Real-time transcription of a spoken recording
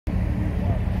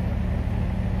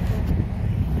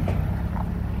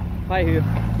Hi, Hugh.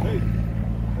 Hey.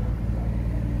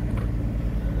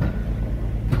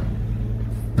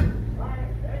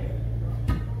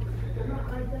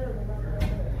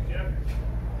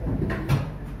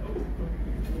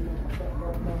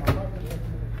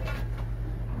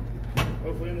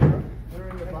 They're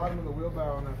in the bottom of the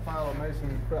wheelbarrow on that pile of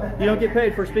mason crap. You don't get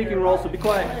paid for a speaking role, so be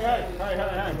quiet.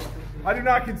 Hey. I do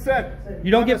not consent.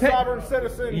 You don't get I'm a paid. sovereign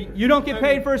citizen. You don't get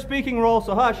paid for a speaking role,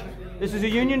 so hush. This is a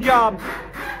union job.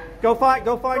 Go find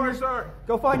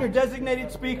your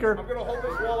designated speaker. I'm gonna hold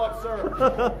this wall up,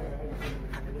 sir.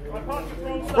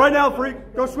 Right now, freak.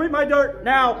 Go sweep my dirt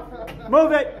now.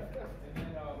 Move it.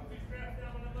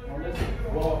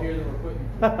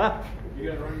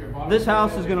 This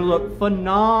house is going to look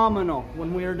phenomenal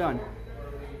when we are done.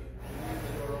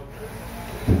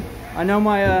 I know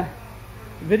my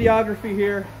videography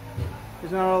here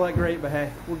is not all that great, but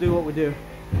hey, we'll do what we do.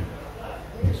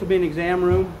 This will be an exam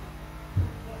room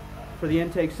for the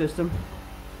intake system.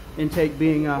 Intake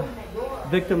being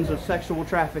victims of sexual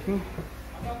trafficking.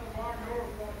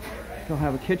 They'll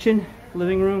have a kitchen,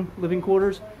 living room, living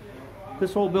quarters.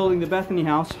 This whole building, the Bethany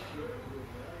house,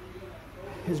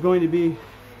 is going to be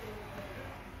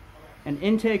an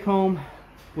intake home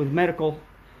with medical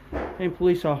and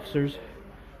police officers,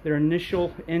 their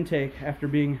initial intake after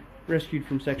being rescued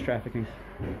from sex trafficking.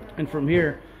 And from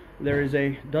here, there is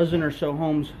a dozen or so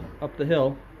homes up the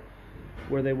hill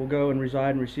where they will go and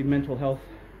reside and receive mental health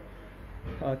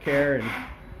care and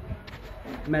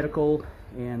medical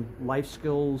and life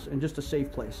skills, and just a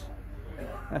safe place.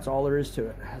 That's all there is to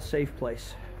it, a safe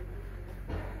place.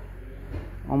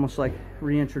 Almost like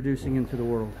reintroducing into the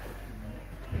world.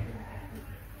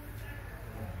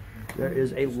 There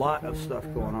is a lot of stuff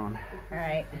going on.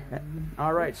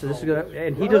 All right, so this is gonna,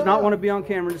 and he does not want to be on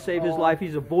camera to save his life.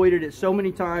 He's avoided it so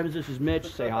many times. This is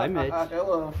Mitch. Say hi, Mitch.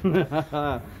 Hello.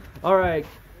 All right,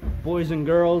 boys and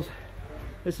girls,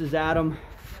 this is Adam,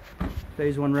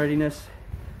 Phase 1 Readiness,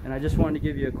 and I just wanted to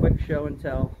give you a quick show and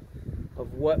tell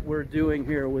of what we're doing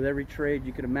here with every trade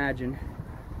you could imagine.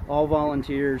 All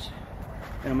volunteers,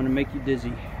 and I'm going to make you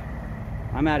dizzy.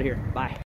 I'm out of here. Bye.